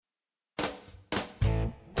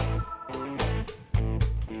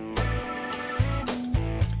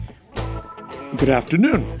Good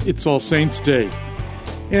afternoon. It's All Saints' Day.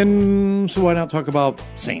 And so why not talk about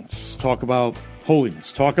saints, talk about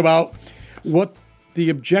holiness, talk about what the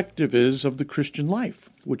objective is of the Christian life,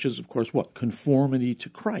 which is, of course, what? Conformity to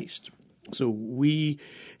Christ. So we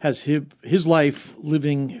has his life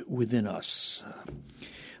living within us.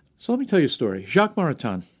 So let me tell you a story. Jacques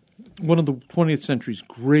Maritain, one of the 20th century's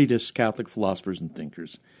greatest Catholic philosophers and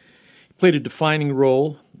thinkers, played a defining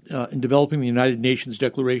role in developing the United Nations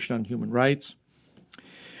Declaration on Human Rights.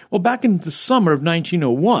 Well, back in the summer of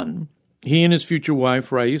 1901, he and his future wife,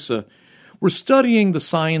 Raissa, were studying the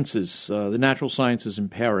sciences, the natural sciences in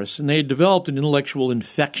Paris, and they had developed an intellectual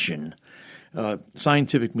infection,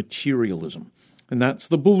 scientific materialism. And that's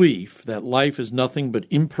the belief that life is nothing but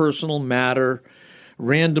impersonal matter,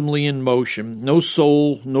 randomly in motion, no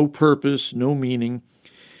soul, no purpose, no meaning.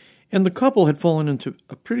 And the couple had fallen into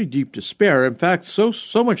a pretty deep despair, in fact, so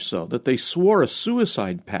much so that they swore a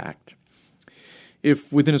suicide pact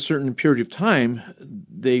if within a certain period of time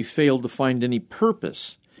they failed to find any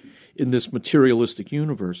purpose in this materialistic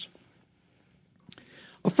universe.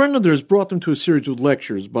 A friend of theirs brought them to a series of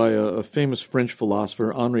lectures by a famous French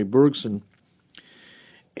philosopher, Henri Bergson.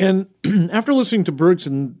 And after listening to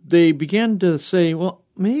Bergson, they began to say, well,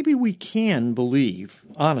 maybe we can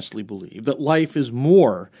honestly believe, that life is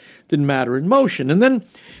more than matter in motion. And then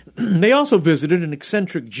they also visited an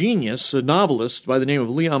eccentric genius, a novelist by the name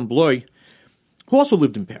of Leon Bloy, who also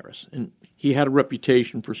lived in Paris, and he had a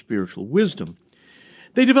reputation for spiritual wisdom.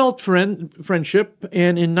 They developed friendship,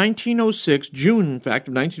 and in 1906, June, in fact,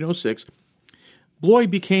 of 1906, Bloy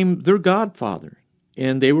became their godfather,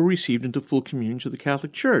 and they were received into full communion to the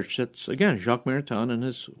Catholic Church. That's, again, Jacques Maritain and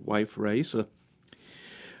his wife, Raissa.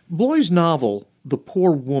 Bloy's novel, The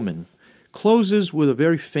Poor Woman, closes with a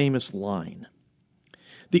very famous line.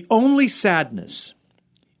 The only sadness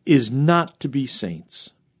is not to be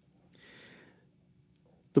saints.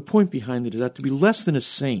 The point behind it is that to be less than a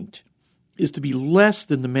saint is to be less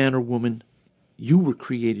than the man or woman you were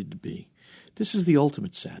created to be. This is the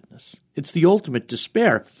ultimate sadness. It's the ultimate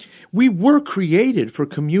despair. We were created for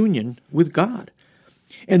communion with God,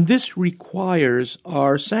 and this requires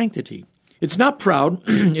our sanctity. It's not proud,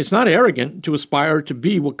 it's not arrogant to aspire to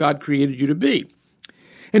be what God created you to be.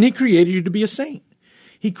 And He created you to be a saint.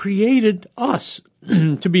 He created us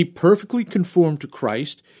to be perfectly conformed to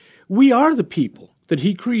Christ. We are the people that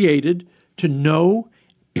He created to know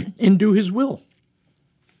and do His will.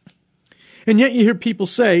 And yet you hear people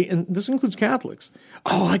say, and this includes Catholics,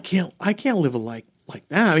 oh, I can't live a life like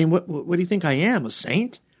that. I mean, what do you think I am, a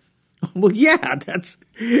saint? Well, yeah, that's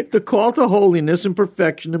the call to holiness and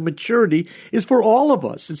perfection and maturity is for all of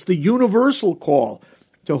us. It's the universal call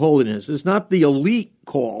to holiness. It's not the elite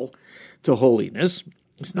call to holiness.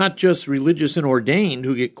 It's not just religious and ordained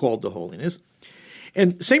who get called to holiness.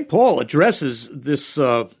 And St. Paul addresses this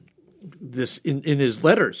in his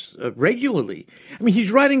letters regularly. I mean,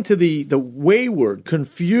 he's writing to the wayward,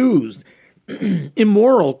 confused,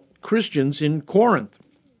 immoral Christians in Corinth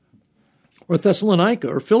or Thessalonica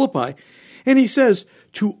or Philippi. And he says,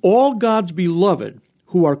 to all God's beloved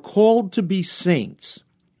who are called to be saints,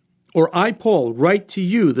 or I, Paul, write to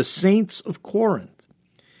you, the saints of Corinth.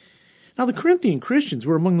 Now, the Corinthian Christians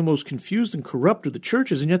were among the most confused and corrupt of the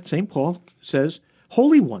churches, and yet St. Paul says,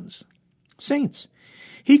 holy ones, saints.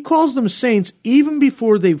 He calls them saints even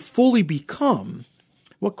before they've fully become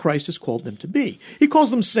what Christ has called them to be. He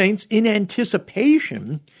calls them saints in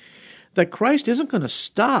anticipation that Christ isn't going to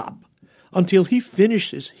stop until He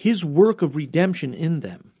finishes His work of redemption in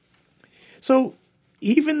them. So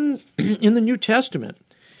even in the New Testament,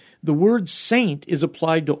 the word saint is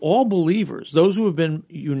applied to all believers, those who have been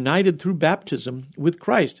united through baptism with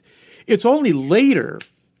Christ. It's only later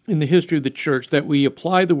in the history of the church that we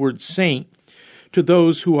apply the word saint to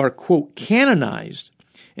those who are, quote, canonized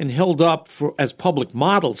and held up as public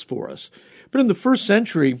models for us. But in the first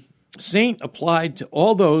century, saint applied to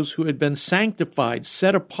all those who had been sanctified,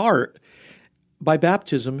 set apart by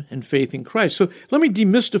baptism and faith in Christ. So let me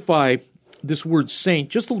demystify this word saint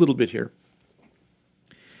just a little bit here.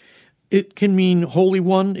 It can mean holy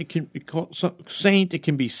one, it can be called saint, it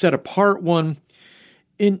can be set apart one.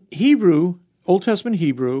 In Hebrew, Old Testament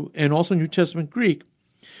Hebrew, and also New Testament Greek,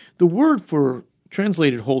 the word for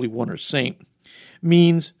translated holy one or saint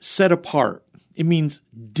means set apart. It means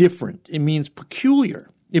different. It means peculiar.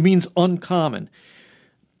 It means uncommon.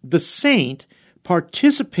 The saint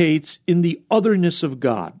participates in the otherness of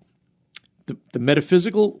God, the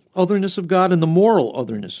metaphysical otherness of God and the moral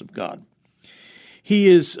otherness of God.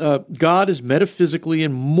 God is metaphysically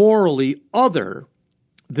and morally other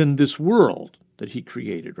than this world that He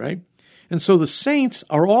created, right? And so the saints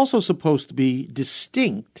are also supposed to be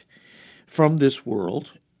distinct from this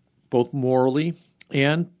world, both morally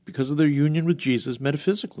and because of their union with Jesus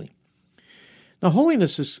metaphysically. Now,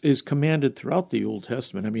 holiness is commanded throughout the Old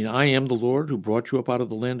Testament. I mean, I am the Lord who brought you up out of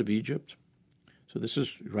the land of Egypt. So this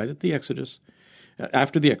is right at the Exodus,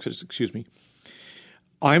 after the Exodus, excuse me.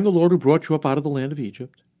 I am the Lord who brought you up out of the land of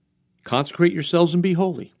Egypt. Consecrate yourselves and be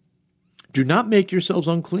holy. Do not make yourselves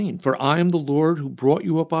unclean, for I am the Lord who brought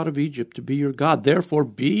you up out of Egypt to be your God. Therefore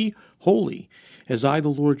be holy, as I, the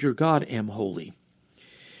Lord your God, am holy.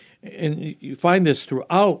 And you find this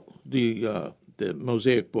throughout the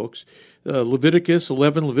Mosaic books. Leviticus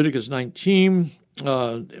 11, Leviticus 19,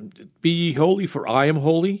 be ye holy, for I am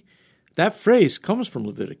holy. That phrase comes from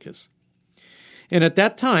Leviticus. And at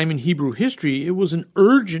that time in Hebrew history, it was an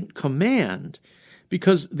urgent command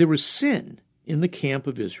because there was sin in the camp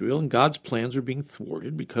of Israel, and God's plans were being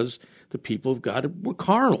thwarted because the people of God were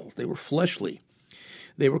carnal. They were fleshly.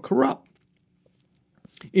 They were corrupt.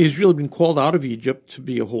 Israel had been called out of Egypt to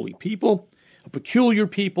be a holy people, a peculiar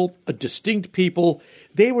people, a distinct people.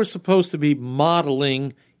 They were supposed to be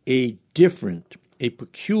modeling a different, a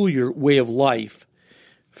peculiar way of life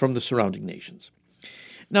from the surrounding nations.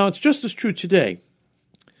 Now, it's just as true today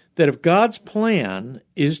that if God's plan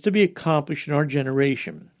is to be accomplished in our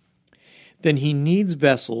generation, then he needs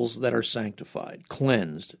vessels that are sanctified,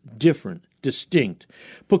 cleansed, different, distinct,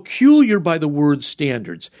 peculiar by the word's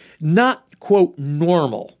standards, not, quote,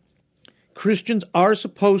 normal. Christians are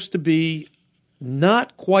supposed to be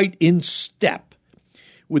not quite in step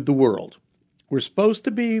with the world. We're supposed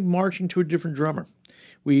to be marching to a different drummer.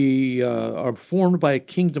 We are formed by a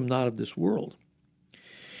kingdom not of this world.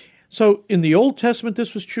 So in the Old Testament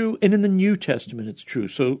this was true, and in the New Testament it's true.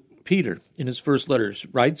 So Peter, in his first letters,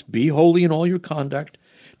 writes, be holy in all your conduct,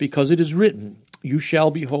 because it is written, you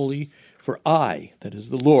shall be holy, for I, that is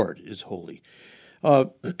the Lord, is holy.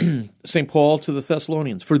 St. Paul to the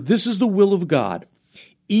Thessalonians, for this is the will of God,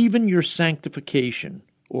 even your sanctification,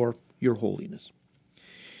 or your holiness.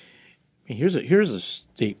 And here's a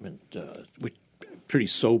statement which pretty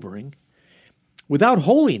sobering. Without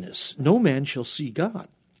holiness, no man shall see God.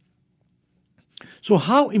 So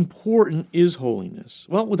how important is holiness?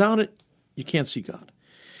 Well, without it, you can't see God.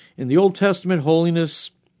 In the Old Testament,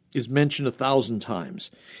 holiness is mentioned 1,000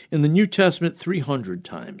 times. In the New Testament, 300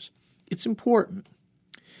 times. It's important.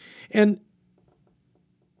 And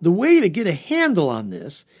the way to get a handle on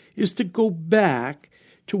this is to go back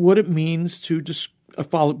to what it means to be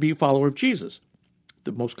a follower of Jesus.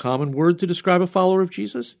 The most common word to describe a follower of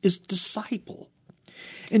Jesus is disciple.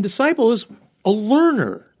 And disciple is a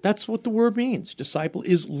learner. That's what the word means. Disciple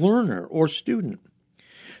is learner or student.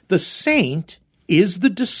 The saint is the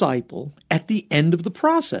disciple at the end of the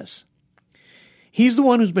process. He's the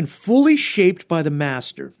one who's been fully shaped by the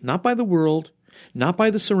master, not by the world, not by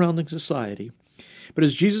the surrounding society. But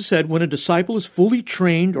as Jesus said, when a disciple is fully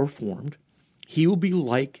trained or formed, he will be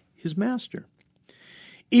like his master.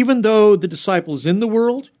 Even though the disciple is in the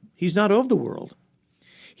world, he's not of the world.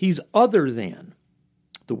 He's other than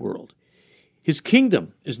the world. His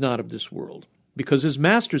kingdom is not of this world, because his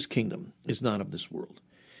master's kingdom is not of this world.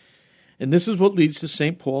 And this is what leads to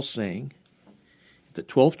St. Paul saying, the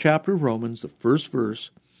 12th chapter of Romans, the first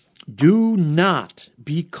verse, do not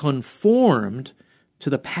be conformed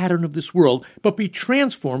to the pattern of this world, but be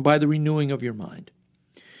transformed by the renewing of your mind.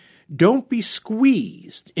 Don't be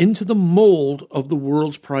squeezed into the mold of the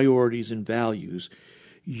world's priorities and values.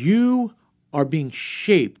 You are being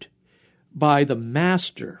shaped by the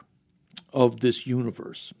master of this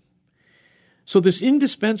universe. So this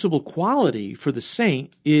indispensable quality for the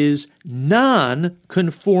saint is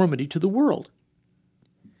non-conformity to the world.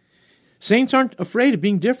 Saints aren't afraid of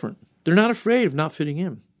being different. They're not afraid of not fitting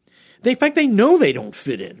in. In fact, they know they don't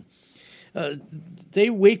fit in. They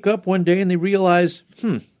wake up one day and they realize,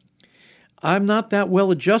 I'm not that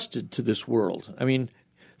well adjusted to this world. I mean,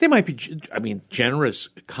 they might be, generous,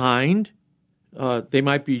 kind. They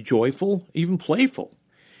might be joyful, even playful.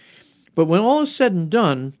 But when all is said and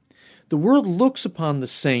done, the world looks upon the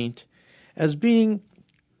saint as being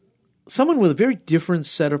someone with a very different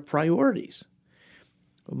set of priorities.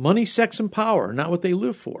 Money, sex, and power are not what they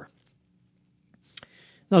live for.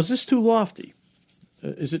 Now, is this too lofty?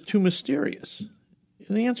 Is it too mysterious?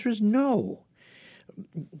 And the answer is no.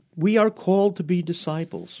 We are called to be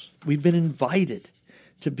disciples. We've been invited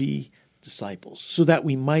to be disciples so that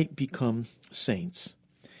we might become saints.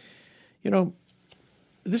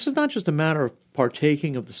 This is not just a matter of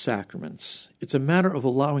partaking of the sacraments. It's a matter of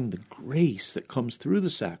allowing the grace that comes through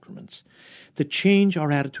the sacraments to change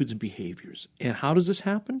our attitudes and behaviors. And how does this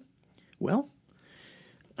happen? Well,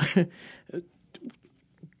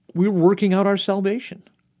 we're working out our salvation.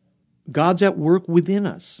 God's at work within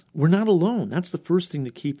us. We're not alone. That's the first thing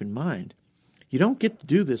to keep in mind. You don't get to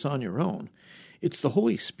do this on your own. It's the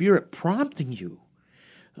Holy Spirit prompting you.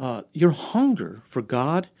 Your hunger for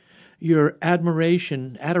God, your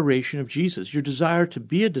adoration of Jesus, your desire to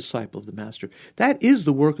be a disciple of the Master. That is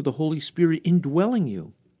the work of the Holy Spirit indwelling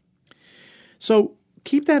you. So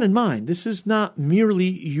keep that in mind. This is not merely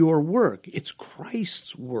your work. It's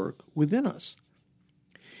Christ's work within us.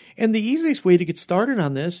 And the easiest way to get started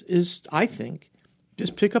on this is, I think,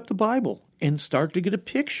 just pick up the Bible and start to get a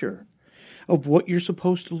picture of what you're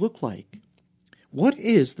supposed to look like. What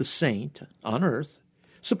is the saint on earth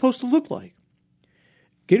supposed to look like?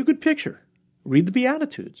 Get a good picture. Read the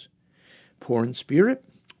Beatitudes. Poor in spirit,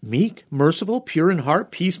 meek, merciful, pure in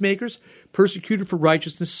heart, peacemakers, persecuted for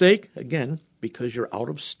righteousness' sake. Again, because you're out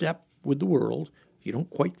of step with the world. You don't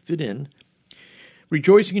quite fit in.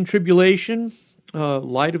 Rejoicing in tribulation,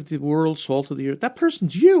 light of the world, salt of the earth. That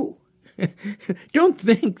person's you. Don't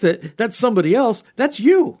think that that's somebody else. That's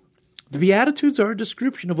you. The Beatitudes are a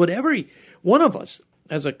description of what every one of us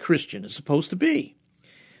as a Christian is supposed to be.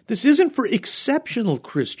 This isn't for exceptional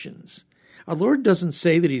Christians. Our Lord doesn't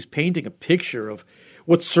say that he's painting a picture of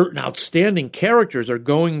what certain outstanding characters are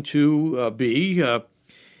going to be.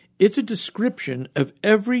 It's a description of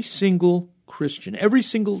every single Christian, every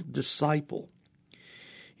single disciple.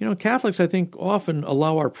 You know, Catholics, I think, often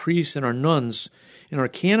allow our priests and our nuns and our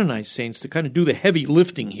canonized saints to kind of do the heavy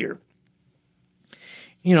lifting here.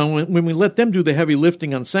 You know, when we let them do the heavy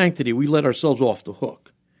lifting on sanctity, we let ourselves off the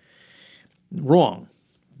hook. Wrong.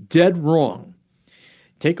 Dead wrong.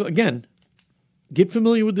 Get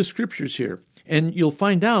familiar with the scriptures here, and you'll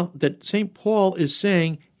find out that St. Paul is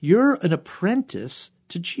saying you're an apprentice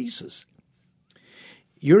to Jesus.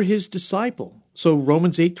 You're his disciple. So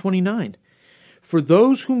Romans 8:29. For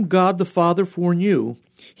those whom God the Father foreknew,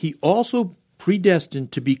 he also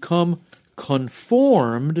predestined to become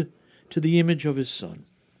conformed to the image of his Son.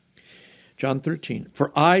 John 13.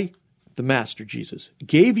 For I, the Master Jesus,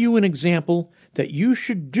 gave you an example that you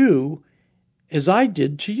should do as I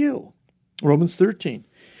did to you. Romans 13.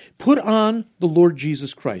 Put on the Lord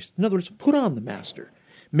Jesus Christ. In other words, put on the Master.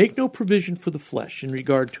 Make no provision for the flesh in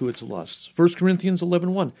regard to its lusts. 1 Corinthians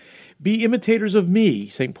 11:1. Be imitators of me,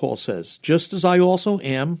 St. Paul says, just as I also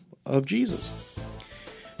am of Jesus.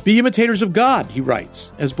 Be imitators of God, he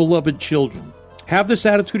writes, as beloved children. Have this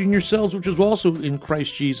attitude in yourselves, which is also in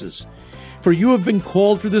Christ Jesus. For you have been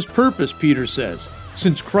called for this purpose, Peter says.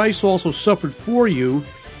 Since Christ also suffered for you,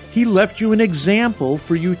 he left you an example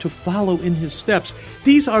for you to follow in his steps.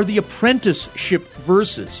 These are the apprenticeship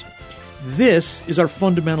verses. This is our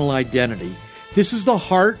fundamental identity. This is the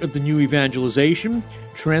heart of the new evangelization,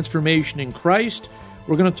 transformation in Christ.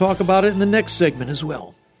 We're going to talk about it in the next segment as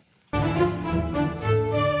well.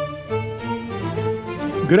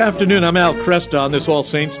 Good afternoon. I'm Al Kresta on this All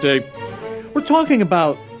Saints Day. We're talking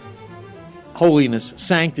about holiness,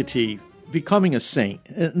 sanctity, becoming a saint.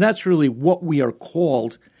 And that's really what we are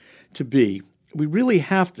called to be. We really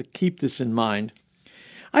have to keep this in mind.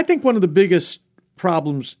 I think one of the biggest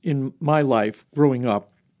problems in my life growing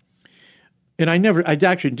up, and I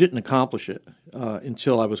actually didn't accomplish it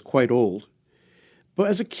until I was quite old. But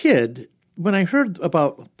as a kid, when I heard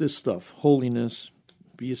about this stuff, holiness,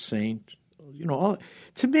 be a saint,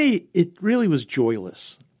 to me, it really was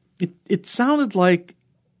joyless. It sounded like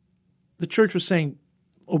the church was saying,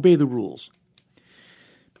 obey the rules.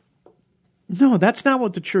 No, that's not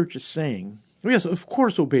what the church is saying. Yes, of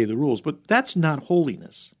course, obey the rules, but that's not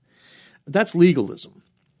holiness. That's legalism.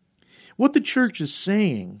 What the church is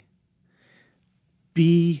saying,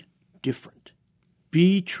 be different.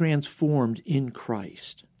 Be transformed in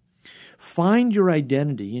Christ. Find your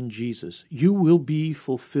identity in Jesus. You will be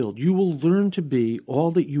fulfilled. You will learn to be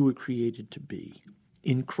all that you were created to be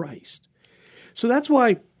in Christ. So that's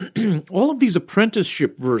why all of these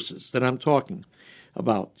apprenticeship verses that I'm talking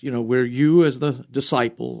about, where you as the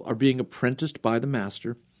disciple are being apprenticed by the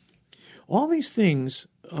Master, all these things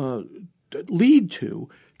lead to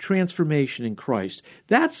transformation in Christ.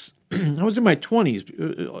 That's I was in my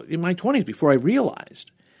 20s before I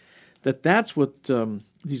realized that that's what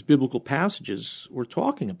these biblical passages were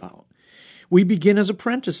talking about. We begin as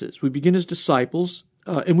apprentices, we begin as disciples,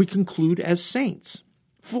 and we conclude as saints,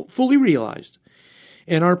 fully realized.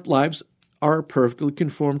 And our lives are perfectly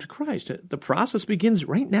conformed to Christ. The process begins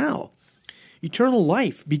right now. Eternal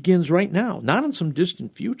life begins right now, not in some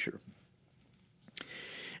distant future.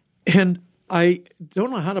 And I don't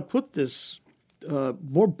know how to put this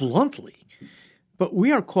more bluntly, but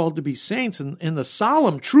we are called to be saints. And the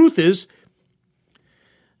solemn truth is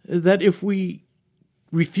that if we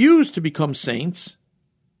refuse to become saints,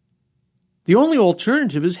 The only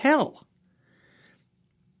alternative is hell.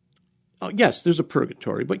 Yes, there's a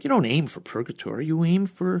purgatory, but you don't aim for purgatory. You aim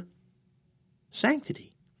for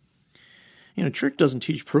sanctity. Church doesn't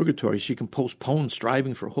teach purgatory so you can postpone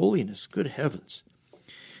striving for holiness. Good heavens.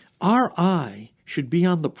 Our eye should be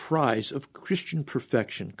on the prize of Christian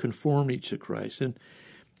perfection, conformity to Christ. And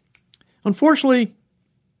unfortunately,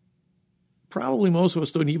 probably most of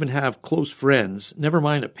us don't even have close friends, never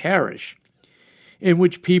mind a parish, in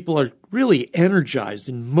which people are really energized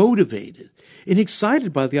and motivated and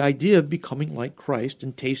excited by the idea of becoming like Christ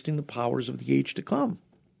and tasting the powers of the age to come.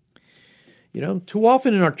 Too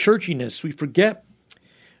often in our churchiness, we forget,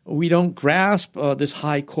 we don't grasp this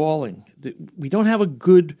high calling. We don't have a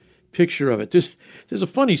good picture of it. There's a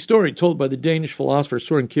funny story told by the Danish philosopher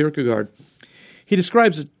Søren Kierkegaard. He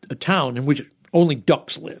describes a town in which only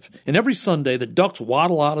ducks live. And every Sunday, the ducks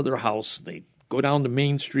waddle out of their house. They go down to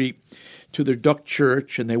Main Street to their duck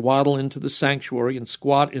church, and they waddle into the sanctuary and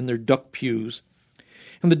squat in their duck pews.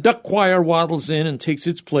 And the duck choir waddles in and takes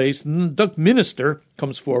its place, and the duck minister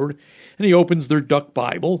comes forward, and he opens their duck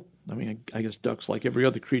Bible. I guess ducks, like every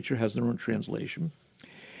other creature, has their own translation.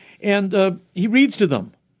 And he reads to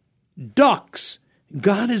them, "Ducks,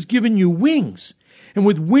 God has given you wings, and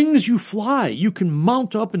with wings you fly. You can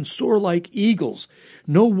mount up and soar like eagles.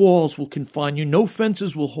 No walls will confine you. No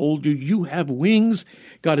fences will hold you. You have wings.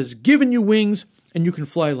 God has given you wings, and you can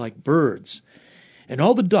fly like birds." And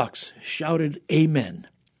all the ducks shouted, "Amen."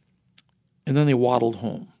 And then they waddled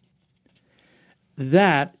home.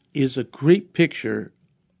 That is a great picture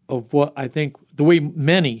of what I think, the way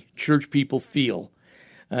many church people feel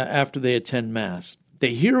after they attend Mass.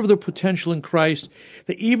 They hear of their potential in Christ.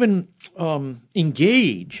 They even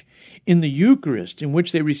engage in the Eucharist, in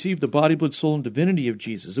which they receive the body, blood, soul, and divinity of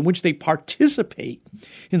Jesus, in which they participate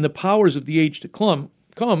in the powers of the age to come.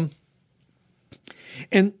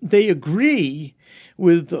 And they agree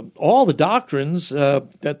with all the doctrines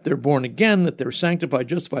that they're born again, that they're sanctified,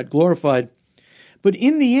 justified, glorified. But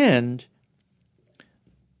in the end,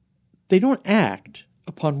 they don't act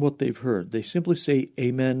upon what they've heard. They simply say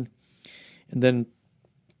amen and then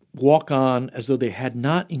walk on as though they had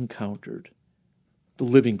not encountered the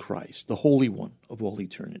living Christ, the Holy One of all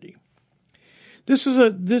eternity. This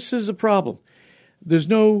is a problem. There's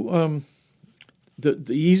no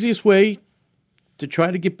the easiest way to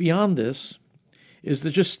try to get beyond this is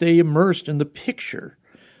to just stay immersed in the picture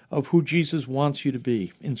of who Jesus wants you to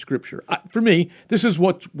be in Scripture. For me, this is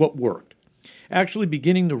what worked. Actually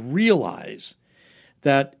beginning to realize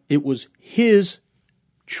that it was His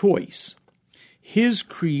choice, His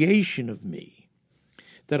creation of me,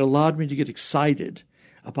 that allowed me to get excited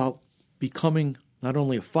about becoming not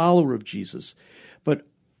only a follower of Jesus, but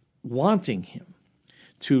wanting Him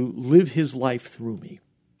to live His life through me.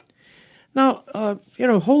 Now,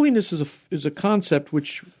 holiness is a concept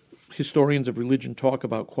which historians of religion talk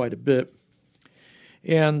about quite a bit,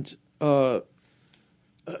 and I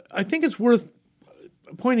think it's worth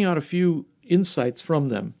pointing out a few insights from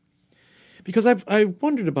them, because I've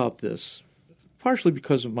wondered about this, partially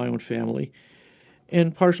because of my own family,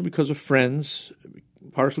 and partially because of friends,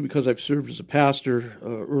 partially because I've served as a pastor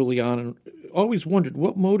early on, and always wondered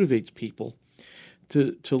what motivates people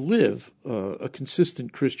to live a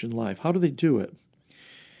consistent Christian life. How do they do it?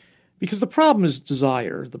 Because the problem is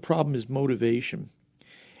desire. The problem is motivation.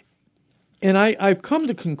 And I've come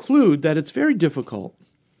to conclude that it's very difficult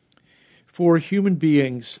for human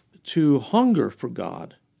beings to hunger for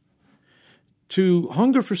God, to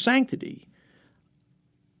hunger for sanctity,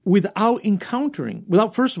 without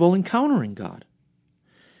first of all encountering God.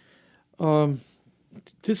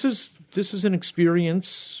 This is an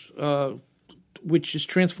experience which is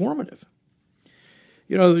transformative.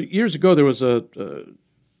 Years ago there was a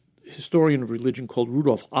historian of religion called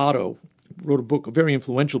Rudolf Otto, wrote a book, a very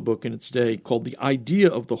influential book in its day, called The Idea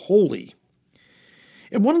of the Holy.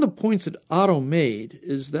 And one of the points that Otto made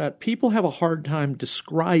is that people have a hard time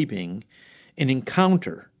describing an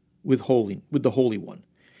encounter with the Holy One.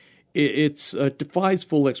 It defies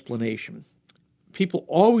full explanation. People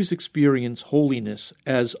always experience holiness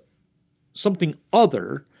as something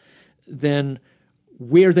other than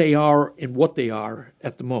where they are and what they are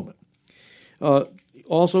at the moment.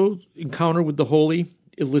 Also, encounter with the holy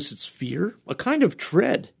elicits fear, a kind of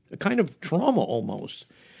dread, a kind of trauma almost.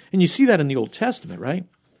 And you see that in the Old Testament, right?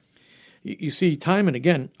 You see time and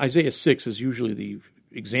again, Isaiah 6 is usually the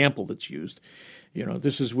example that's used.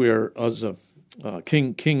 This is where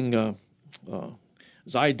King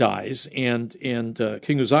Uzziah dies, and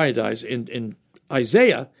King Uzziah dies, and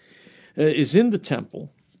Isaiah is in the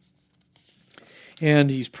temple, and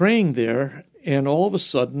he's praying there, and all of a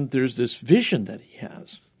sudden there's this vision that he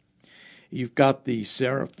has. You've got the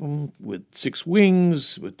seraphim with 6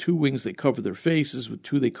 wings. With 2 wings they cover their faces. With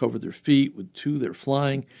 2 they cover their feet. With 2 they're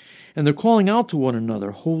flying. And they're calling out to one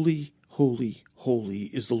another, "Holy, holy, holy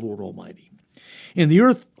is the Lord Almighty. And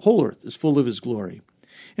the whole earth is full of his glory."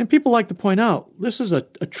 And people like to point out, this is a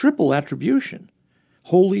triple attribution.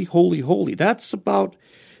 Holy, holy, holy. That's about,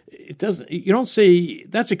 you don't say,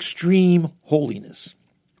 that's extreme holiness,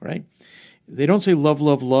 right? They don't say love,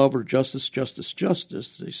 love, love, or justice, justice,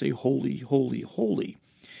 justice. They say holy, holy, holy.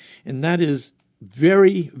 And that is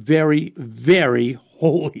very, very, very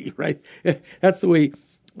holy, right? That's the way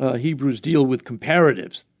Hebrews deal with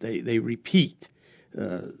comparatives. They repeat.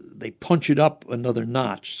 They punch it up another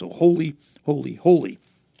notch. So holy, holy, holy.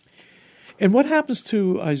 And what happens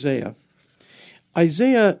to Isaiah?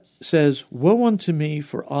 Isaiah says, "Woe unto me,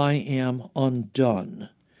 for I am undone."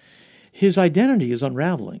 His identity is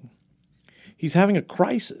unraveling. He's having a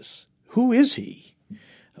crisis. Who is he?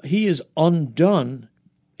 He is undone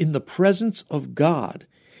in the presence of God.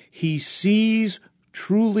 He sees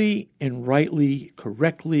truly and rightly,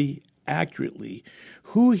 correctly, accurately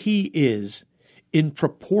who he is in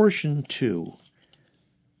proportion to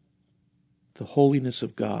the holiness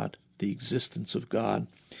of God, the existence of God.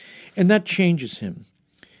 And that changes him.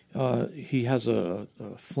 He has a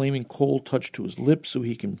flaming coal touched to his lips so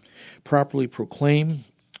he can properly proclaim,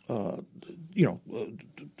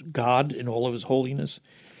 God in all of his holiness.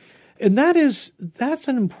 And that's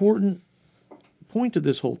an important point of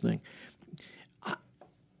this whole thing.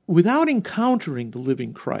 Without encountering the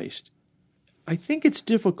living Christ, I think it's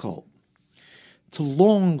difficult to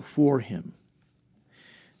long for him.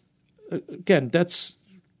 Again, it's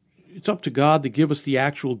up to God to give us the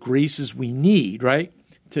actual graces we need, right?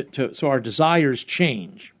 So our desires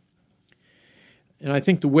change. And I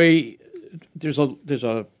think the way there's a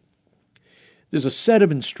set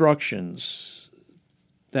of instructions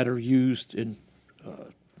that are used in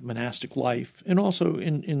monastic life and also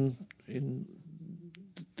in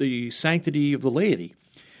the sanctity of the laity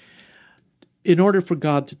in order for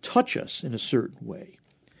God to touch us in a certain way.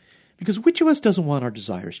 Because which of us doesn't want our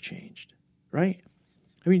desires changed, right?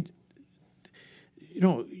 I mean,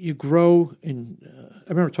 you grow in... I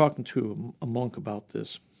remember talking to a monk about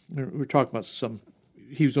this. We were talking about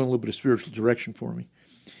he was doing a little bit of spiritual direction for me.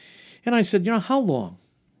 And I said, how long?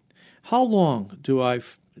 How long do I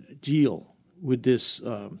deal with this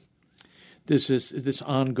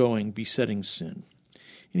ongoing besetting sin?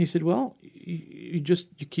 And he said, well, you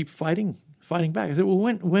keep fighting back. I said, well,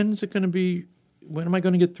 when is it going to be? When am I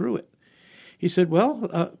going to get through it? He said,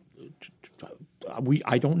 well,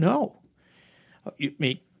 I don't know. It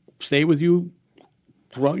may stay with you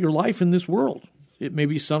throughout your life in this world. It may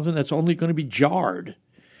be something that's only going to be jarred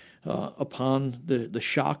upon the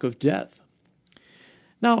shock of death.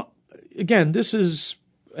 Now, again, this is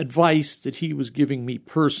advice that he was giving me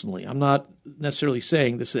personally. I'm not necessarily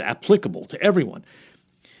saying this is applicable to everyone.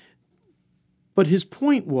 But his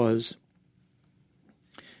point was,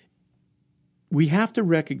 we have to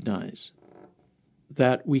recognize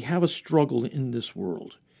that we have a struggle in this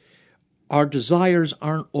world. Our desires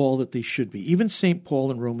aren't all that they should be. Even St.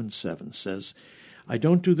 Paul in Romans 7 says, I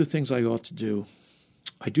don't do the things I ought to do.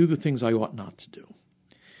 I do the things I ought not to do.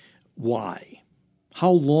 Why?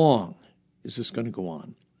 How long is this going to go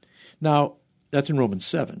on? Now, that's in Romans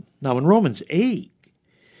 7. Now, in Romans 8,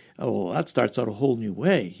 that starts out a whole new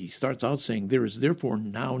way. He starts out saying, there is therefore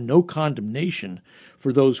now no condemnation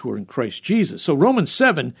for those who are in Christ Jesus. So Romans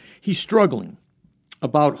 7, he's struggling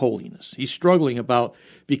about holiness. He's struggling about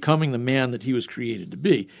becoming the man that he was created to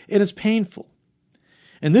be. And it's painful.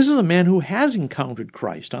 And this is a man who has encountered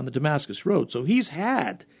Christ on the Damascus Road. So he's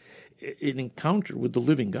had an encounter with the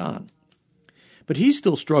living God. But he's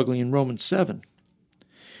still struggling in Romans 7.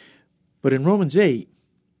 But in Romans 8,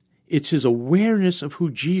 it's his awareness of who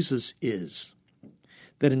Jesus is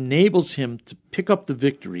that enables him to pick up the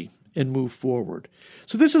victory and move forward.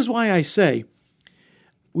 So this is why I say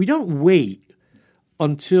we don't wait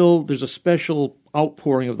until there's a special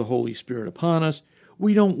outpouring of the Holy Spirit upon us.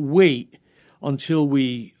 We don't wait until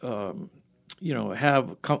we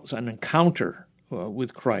have an encounter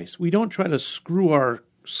with Christ. We don't try to screw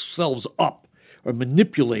ourselves up or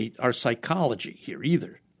manipulate our psychology here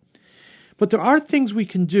either. But there are things we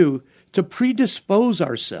can do to predispose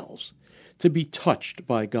ourselves to be touched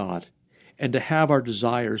by God and to have our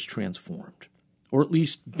desires transformed, or at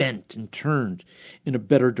least bent and turned in a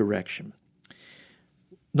better direction.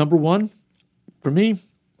 Number one, for me,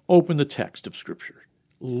 open the text of Scripture.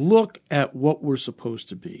 Look at what we're supposed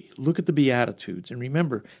to be. Look at the Beatitudes. And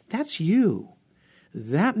remember, that's you.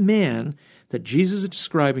 That man that Jesus is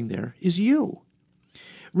describing there is you.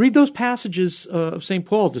 Read those passages of St.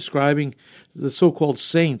 Paul describing the so-called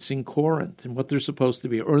saints in Corinth and what they're supposed to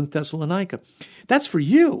be, or in Thessalonica. That's for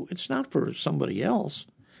you. It's not for somebody else.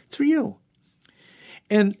 It's for you.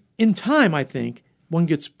 And in time, I think, one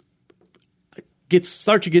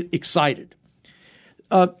starts to get excited.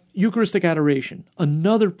 Eucharistic adoration,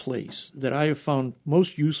 another place that I have found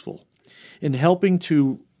most useful in helping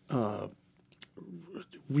to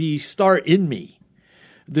restart in me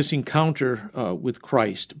this encounter with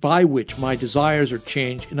Christ, by which my desires are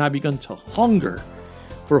changed and I begun to hunger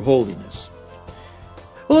for holiness.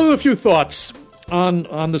 Well, I have a few thoughts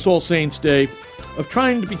on this All Saints' Day of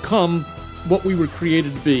trying to become what we were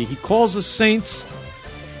created to be. He calls us saints.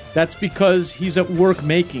 That's because he's at work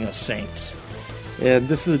making us saints. And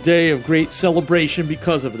this is a day of great celebration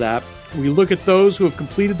because of that. We look at those who have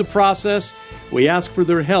completed the process. We ask for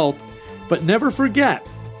their help. But never forget,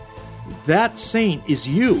 that saint is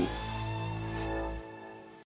you.